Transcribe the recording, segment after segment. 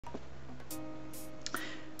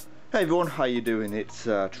Hey everyone, how you doing? It's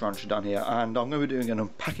TarantulaDan here, and I'm going to be doing an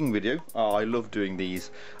unpacking video. I love doing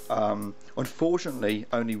these. Unfortunately,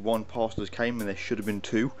 only one parcel has came, and there should have been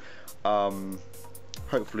two.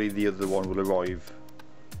 Hopefully the other one will arrive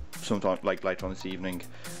sometime like later on this evening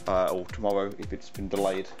or tomorrow if it's been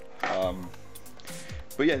delayed.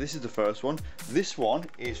 But yeah, this is the first one. This one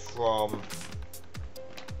is from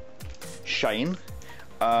Shane.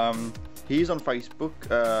 He's on Facebook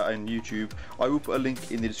and YouTube. I will put a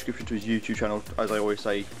link in the description to his YouTube channel. As I always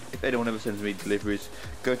say, if anyone ever sends me deliveries,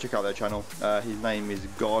 go check out their channel. His name is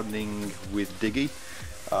Gardening with Diggy,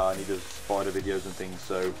 and he does spider videos and things.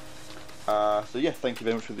 So yeah, thank you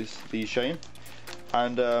very much for these, Shane.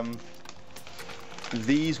 And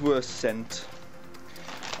these were sent.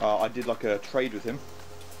 I did like a trade with him,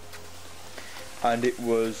 and it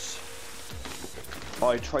was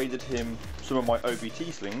I traded him some of my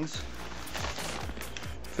OBT slings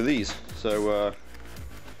for these. So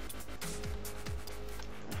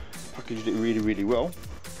packaged it really well.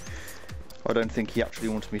 I don't think he actually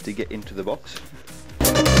wanted me to get into the box.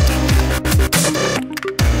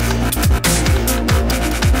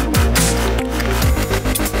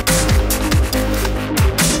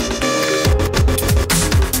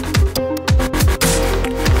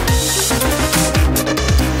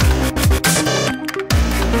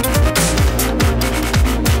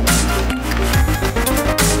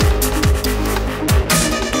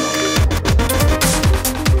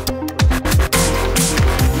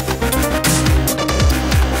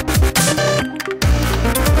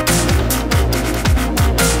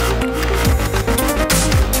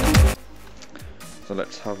 So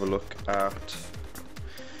let's have a look at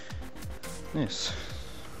this.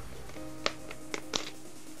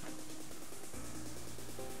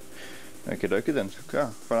 Okie dokie then. Okay,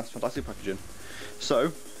 fantastic packaging.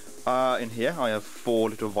 So in here I have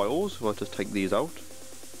 4 little vials. We'll just take these out.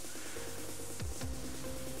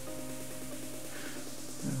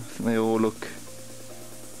 I think they all look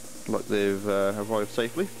like they've arrived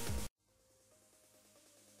safely.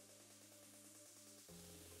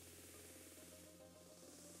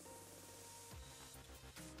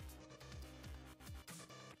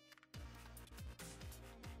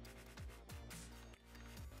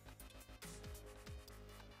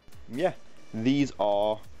 Yeah, these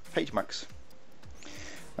are H-Max,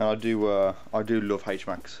 and I do love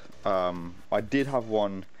H-Max. I did have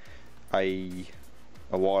one a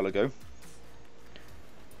while ago,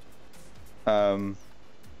 but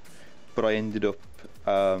I ended up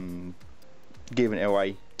giving it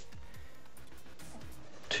away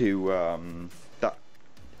to that.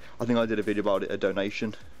 I think I did a video about it, a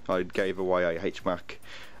donation. I gave away a H-Mac,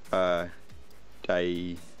 a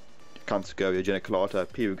Cancergoria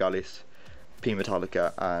geniculata, P. regalis, P.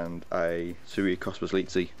 metallica, and a Suricospus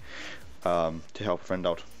leetzi to help a friend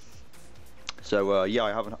out. So yeah,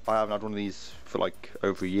 I haven't had one of these for like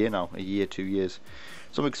over a year now, a year, 2 years.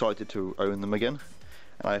 So I'm excited to own them again,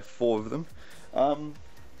 and I have 4 of them.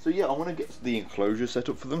 So yeah, I want to get the enclosure set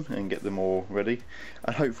up for them and get them all ready,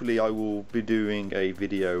 and hopefully I will be doing a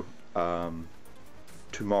video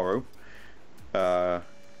tomorrow,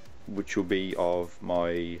 which will be of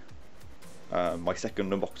my my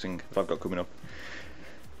second unboxing that I've got coming up.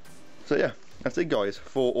 So yeah, that's it guys,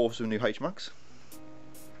 4 awesome new H-Max.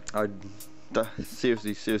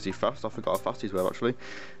 Seriously fast. I forgot how fast these were actually.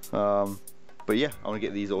 But yeah, I'm gonna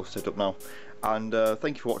get these all set up now. And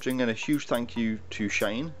thank you for watching, and a huge thank you to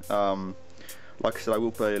Shane. Like I said, I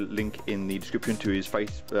will put a link in the description to his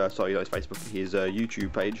Facebook, his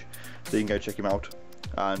YouTube page, so you can go check him out.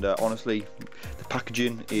 And honestly, the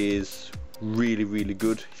packaging is really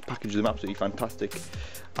good. He's packaged them absolutely fantastic,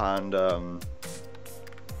 and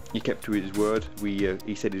he kept to his word.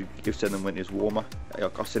 He said he'd send them when it was warmer.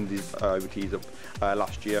 I sent these OBTs up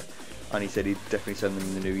last year, and he said he'd definitely send them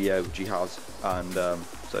in the new year, which he has. And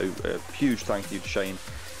so a huge thank you to Shane.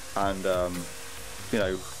 And you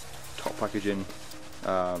know, top packaging,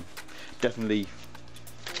 definitely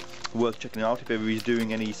worth checking out if ever he's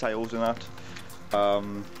doing any sales and that.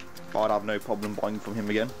 I'd have no problem buying from him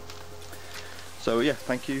again. So yeah,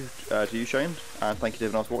 thank you to you, Shane, and thank you to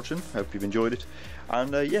everyone else watching. Hope you've enjoyed it,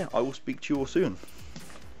 and yeah, I will speak to you all soon.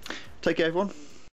 Take care everyone.